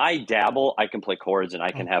 I dabble, I can play chords, and I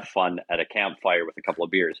can have fun at a campfire with a couple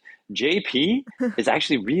of beers. JP is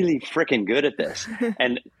actually really freaking good at this.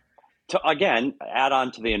 And to, again, add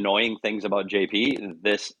on to the annoying things about JP,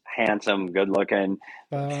 this handsome, good-looking,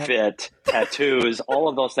 fit, tattoos, all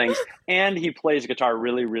of those things, and he plays guitar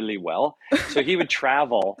really, really well. So he would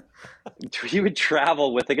travel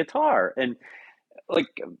with a guitar, and like,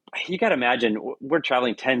 you got to imagine, we're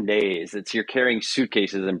traveling 10 days. You're carrying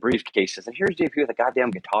suitcases and briefcases, and here's JP with a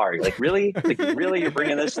goddamn guitar. You're like, really? Really? You're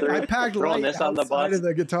bringing this through? I packed throwing this on the bus? Of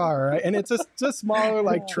the guitar, right? And it's a smaller,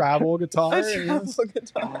 like, travel guitar.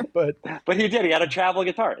 But he did. He had a travel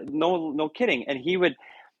guitar. No kidding. And he would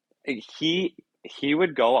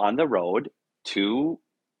go on the road to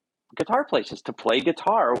guitar places to play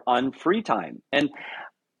guitar on free time. And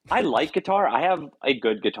I like guitar. I have a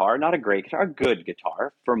good guitar, not a great guitar, a good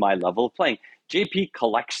guitar for my level of playing. JP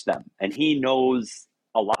collects them, and he knows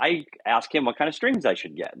a lot. I ask him what kind of strings I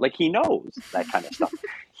should get. Like, he knows that kind of stuff.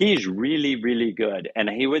 He's really, really good. And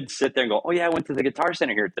he would sit there and go, oh, yeah, I went to the Guitar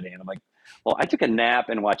Center here today. And I'm like, well, I took a nap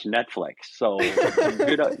and watched Netflix. So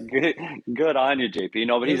good on you, JP.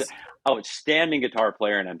 No, but he's an outstanding guitar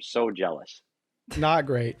player, and I'm so jealous. Not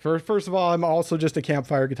great. First of all, I'm also just a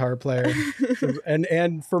campfire guitar player,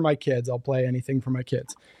 and for my kids, I'll play anything for my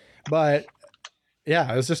kids. But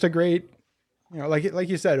yeah, it was just a great, like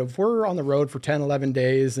you said, if we're on the road for 10, 11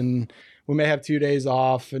 days and we may have 2 days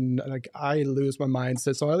off, and like, I lose my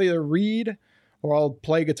mindset. So I'll either read or I'll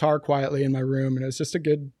play guitar quietly in my room. And it's just a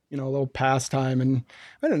good, little pastime. And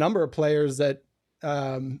I had a number of players that,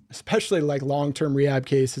 especially like long-term rehab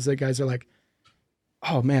cases, that guys are like,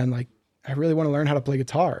 oh man, like, I really want to learn how to play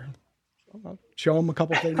guitar. I'll show them a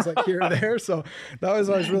couple things like here and there. So that was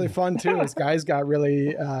always really fun too, as guys got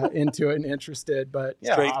really into it and interested. But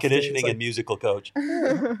yeah, strength conditioning and musical coach.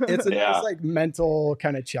 It's a nice, like, mental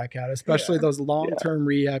kind of checkout, especially those long-term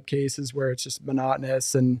rehab cases where it's just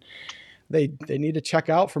monotonous and they need to check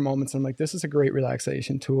out for moments. I'm like, this is a great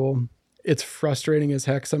relaxation tool. It's frustrating as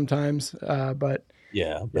heck sometimes, but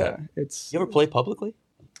it's. You ever play publicly?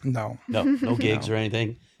 No gigs or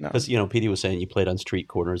anything. Because Petey was saying you played on street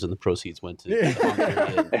corners and the proceeds went to they're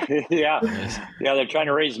trying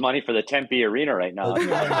to raise money for the Tempe Arena right now. We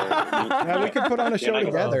could put on a show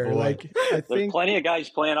together. There's plenty of guys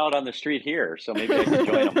playing out on the street here, so maybe I can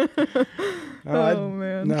join them.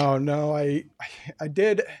 Man, no, I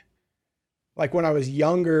did, like, when I was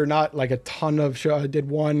younger, not like a ton of show. I did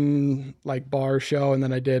one like bar show, and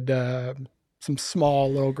then I did some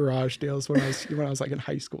small little garage deals when I was like in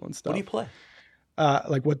high school and stuff. What do you play?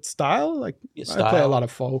 Like, what style? Like, I play a lot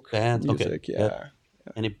of folk band music. Okay. Yeah.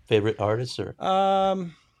 Any favorite artists or?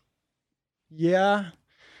 Yeah.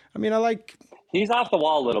 I mean, I like. He's off the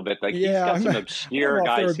wall a little bit. Like, he's got some obscure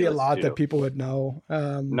guys. There would be a lot that people would know.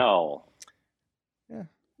 No. Yeah.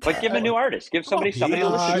 But give a new artist. Give somebody something to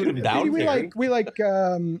listen to. We like,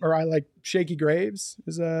 or I like Shaky Graves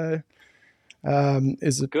is a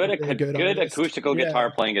good acoustical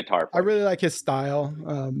guitar playing guitar player. I really like his style.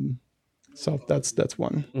 So that's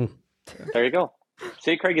one. There you go.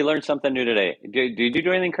 See, Craig, you learned something new today. Do you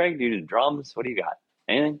do anything, Craig? Do you do drums? What do you got?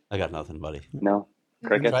 Anything? I got nothing, buddy. No?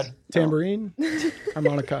 Crickets? Tambourine?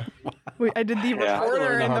 Harmonica. I did the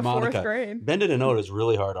recorder in the 4th grade. Bending a note is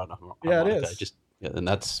really hard on a harmonica. Yeah, it is. Yeah, and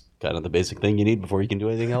that's kind of the basic thing you need before you can do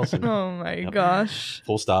anything else. And, Oh my gosh.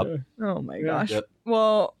 Full stop. Oh my gosh. Yep.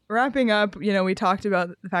 Well, wrapping up, we talked about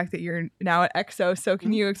the fact that you're now at Exo. So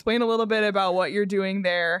can you explain a little bit about what you're doing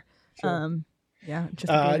there? Sure. Just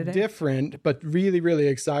day-to-day. Different, but really, really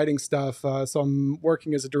exciting stuff. So I'm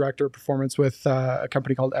working as a director of performance with a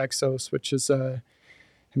company called Exos, which is,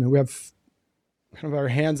 we have kind of our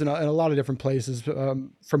hands in a lot of different places,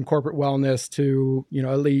 from corporate wellness to,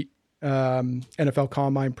 elite NFL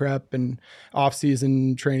combine prep and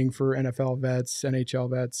off-season training for NFL vets, NHL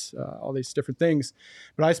vets, all these different things.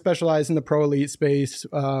 But I specialize in the pro elite space,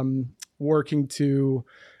 working to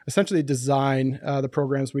essentially design the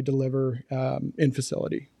programs we deliver in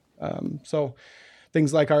facility. So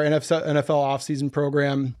things like our NFL off-season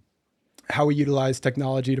program, how we utilize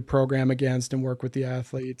technology to program against and work with the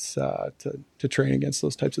athletes to train against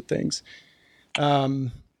those types of things.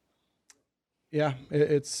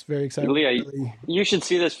 It's very exciting. Leah, you should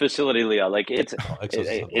see this facility, Leah. Like he's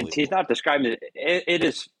not describing it. It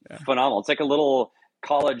is phenomenal. It's like a little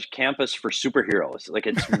college campus for superheroes. Like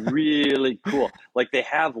it's really cool. Like they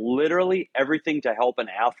have literally everything to help an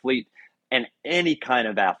athlete and any kind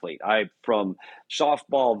of athlete. From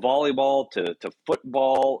softball, volleyball to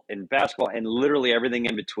football and basketball and literally everything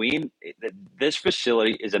in between. This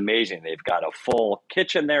facility is amazing. They've got a full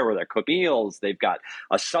kitchen there where they cook meals. They've got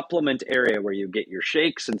a supplement area where you get your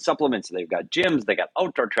shakes and supplements. They've got gyms. They got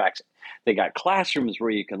outdoor tracks. They got classrooms where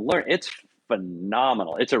you can learn. It's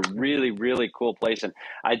phenomenal. It's a really, really cool place. And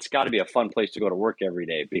it's got to be a fun place to go to work every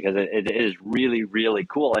day because it is really, really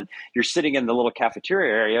cool. And you're sitting in the little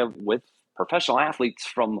cafeteria area with professional athletes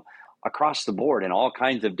from across the board in all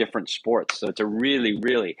kinds of different sports. So it's a really,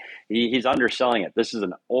 really, he's underselling it. This is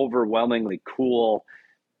an overwhelmingly cool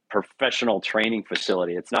professional training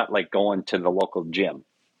facility. It's not like going to the local gym.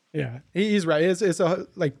 Yeah, he's right.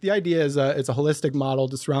 The idea is it's a holistic model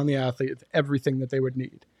to surround the athlete with everything that they would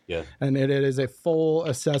need. Yeah. And it is a full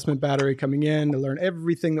assessment battery coming in to learn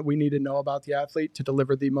everything that we need to know about the athlete to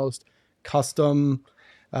deliver the most custom,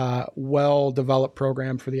 well-developed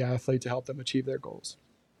program for the athlete to help them achieve their goals.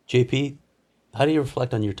 JP, how do you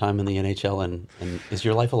reflect on your time in the NHL, and is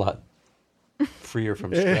your life a lot freer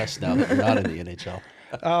from stress now that you're not in the NHL?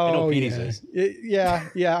 Oh,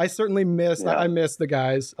 yeah. I certainly miss. I miss the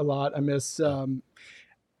guys a lot. I miss.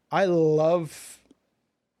 I love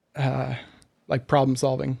like problem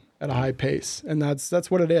solving at a high pace, and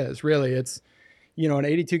that's what it is. Really, it's an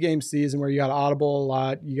 82 game season where you got audible a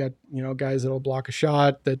lot. You got guys that'll block a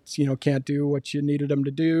shot that can't do what you needed them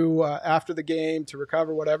to do after the game to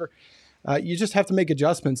recover, whatever. You just have to make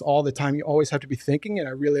adjustments all the time. You always have to be thinking, and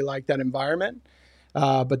I really like that environment.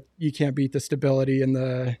 But you can't beat the stability and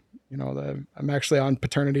I'm actually on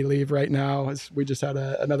paternity leave right now as we just had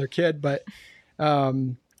another kid, but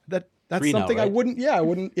that's three something now, right? I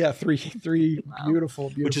wouldn't. Yeah. Three wow. beautiful.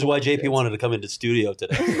 Which is why JP wanted to come into studio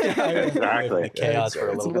today. Exactly. Chaos for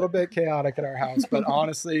it's a little bit chaotic at our house, but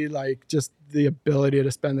honestly, like just the ability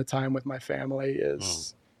to spend the time with my family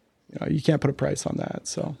is, you can't put a price on that.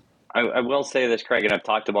 So. I will say this, Craig, and I've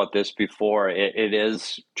talked about this before. It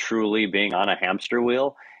is truly being on a hamster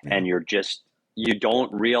wheel, and you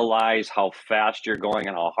don't realize how fast you're going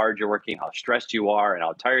and how hard you're working, how stressed you are and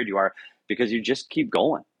how tired you are, because you just keep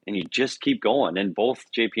going and you just keep going. And both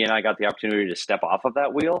JP and I got the opportunity to step off of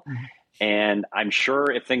that wheel. Mm-hmm. And I'm sure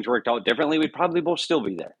if things worked out differently, we'd probably both still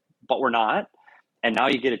be there, but we're not. And now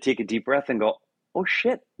you get to take a deep breath and go, oh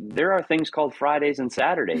shit, there are things called Fridays and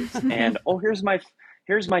Saturdays. And here's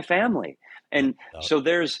my family. And so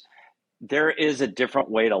there is a different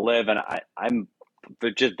way to live. And I'm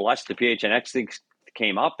just blessed the PHNX thing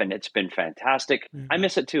came up and it's been fantastic. Mm-hmm. I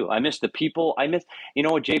miss it too. I miss the people. I miss,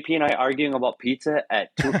 JP and I arguing about pizza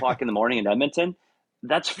at 2:00 in the morning in Edmonton.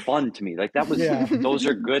 That's fun to me. Like that was, those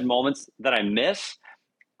are good moments that I miss.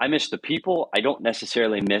 I miss the people. I don't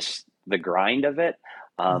necessarily miss the grind of it.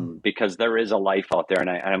 Because there is a life out there. And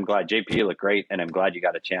I'm glad JP, you look great. And I'm glad you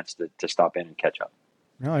got a chance to stop in and catch up.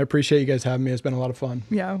 No, I appreciate you guys having me. It's been a lot of fun.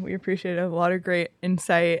 Yeah, we appreciate it. A lot of great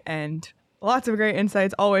insight and lots of great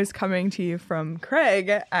insights always coming to you from Craig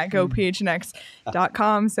at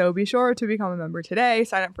gophnx.com. So be sure to become a member today.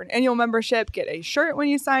 Sign up for an annual membership. Get a shirt when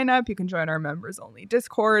you sign up. You can join our members only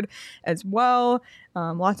Discord as well.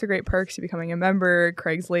 Lots of great perks to becoming a member.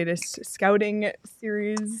 Craig's latest scouting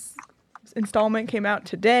series installment came out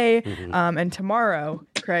today. And tomorrow,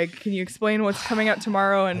 Craig, can you explain what's coming out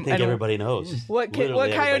tomorrow? And I think everybody knows. What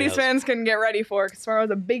Coyotes fans can get ready for, because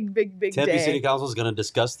tomorrow's a big day. Tempe City Council is going to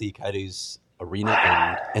discuss the Coyotes Arena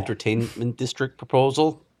and Entertainment District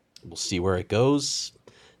proposal. We'll see where it goes.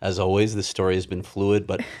 As always, the story has been fluid,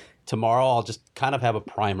 but tomorrow I'll just kind of have a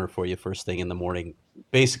primer for you first thing in the morning.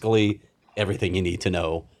 Basically, everything you need to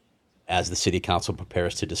know as the city council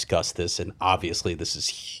prepares to discuss this. And obviously, this is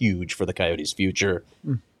huge for the Coyotes' future.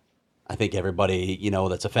 I think everybody,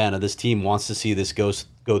 that's a fan of this team wants to see this go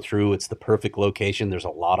through. It's the perfect location. There's a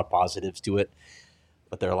lot of positives to it.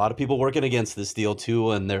 But there are a lot of people working against this deal,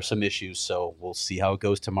 too, and there's some issues. So we'll see how it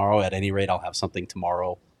goes tomorrow. At any rate, I'll have something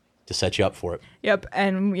tomorrow to set you up for it. Yep.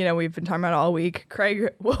 And, we've been talking about it all week. Craig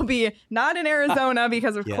will be not in Arizona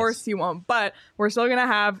because, of course, he won't. But we're still going to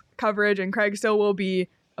have coverage, and Craig still will be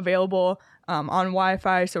available on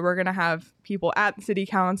Wi-Fi. So we're going to have people at the city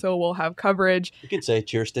council. We'll have coverage. You can say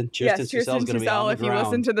Kirsten. Kirsten Susell's going to be on the if ground. you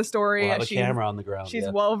listen to the story. We'll have a camera on the ground. She's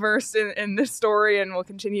well-versed in this story, and we'll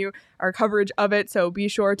continue our coverage of it. So be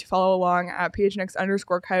sure to follow along at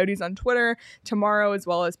PHNX_Coyotes on Twitter tomorrow, as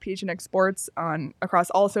well as PHNX Sports across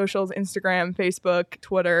all socials, Instagram, Facebook,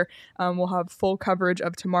 Twitter. We'll have full coverage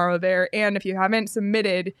of tomorrow there. And if you haven't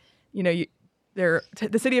submitted,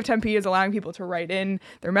 the city of Tempe is allowing people to write in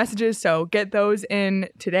their messages, so get those in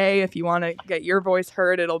today if you want to get your voice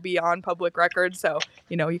heard. It'll be on public record, so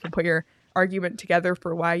you can put your argument together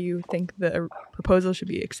for why you think the proposal should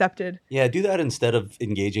be accepted. Yeah, do that instead of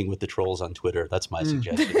engaging with the trolls on Twitter. That's my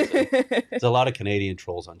suggestion. There's a lot of Canadian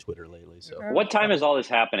trolls on Twitter lately. So, what time is all this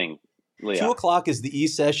happening, Leah? 2:00 is the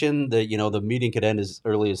e-session. The meeting could end as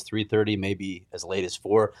early as 3:30, maybe as late as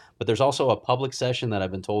 4. But there's also a public session that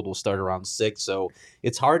I've been told will start around 6. So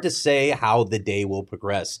it's hard to say how the day will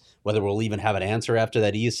progress, whether we'll even have an answer after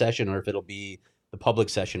that e-session or if it'll be the public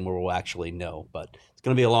session where we'll actually know. But it's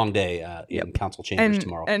going to be a long day in council chambers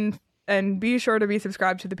tomorrow. And be sure to be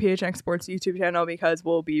subscribed to the PHNX Sports YouTube channel because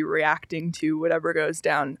we'll be reacting to whatever goes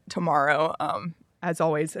down tomorrow. As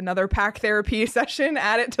always, another pack therapy session.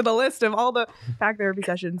 Add it to the list of all the pack therapy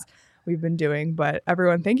sessions we've been doing. But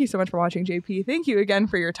everyone, thank you so much for watching. JP, thank you again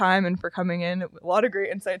for your time and for coming in. A lot of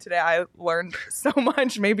great insight today. I learned so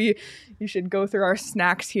much. Maybe you should go through our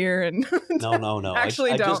snacks here. And No.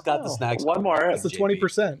 Actually, I just got the snacks. One more. That's the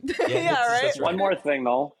 20%. Yeah, right. One more thing,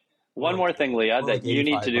 though. One more thing, Leah, that you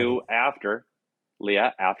need to do after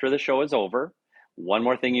the show is over. One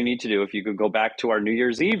more thing you need to do, if you could go back to our New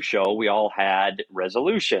Year's Eve show, we all had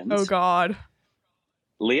resolutions. Oh, God.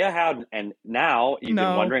 Leah had, and now you've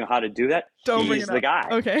been wondering how to do that. He's the guy.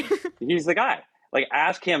 Okay. He's the guy. Like,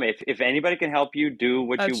 ask him if anybody can help you do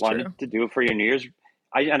what you wanted to do for your New Year's.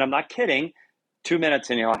 And I'm not kidding. 2 minutes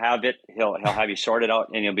and he'll have it. He'll have you sort it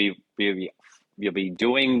out, and you'll be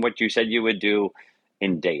doing what you said you would do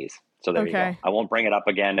in days. So there you go. I won't bring it up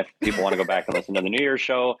again. If people want to go back and listen to the New Year's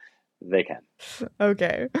show, they can.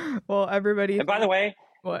 Okay. Well, everybody. And by the way,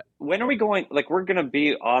 what? When are we going? Like, we're going to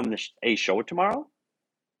be on a show tomorrow?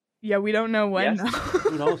 Yeah, we don't know when. Yes.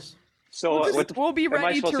 Who knows? So we'll be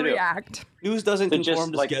ready to react. News doesn't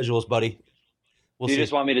conform to schedules, buddy. You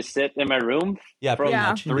just want me to sit in my room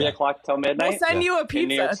from 3 o'clock till midnight? We'll send you a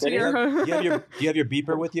pizza to your home. Do you have your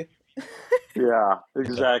beeper with you? Yeah,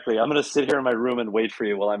 exactly. I'm going to sit here in my room and wait for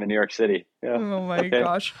you while I'm in New York City. Yeah. Oh my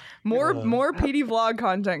gosh. More PD vlog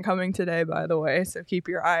content coming today, by the way. So keep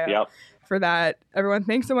your eye out for that. Everyone,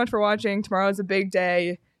 thanks so much for watching. Tomorrow's a big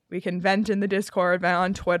day. We can vent in the Discord, vent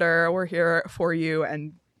on Twitter. We're here for you.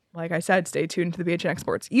 And like I said, stay tuned to the PHNX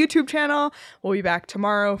Sports YouTube channel. We'll be back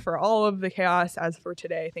tomorrow for all of the chaos as for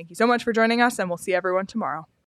today. Thank you so much for joining us, and we'll see everyone tomorrow.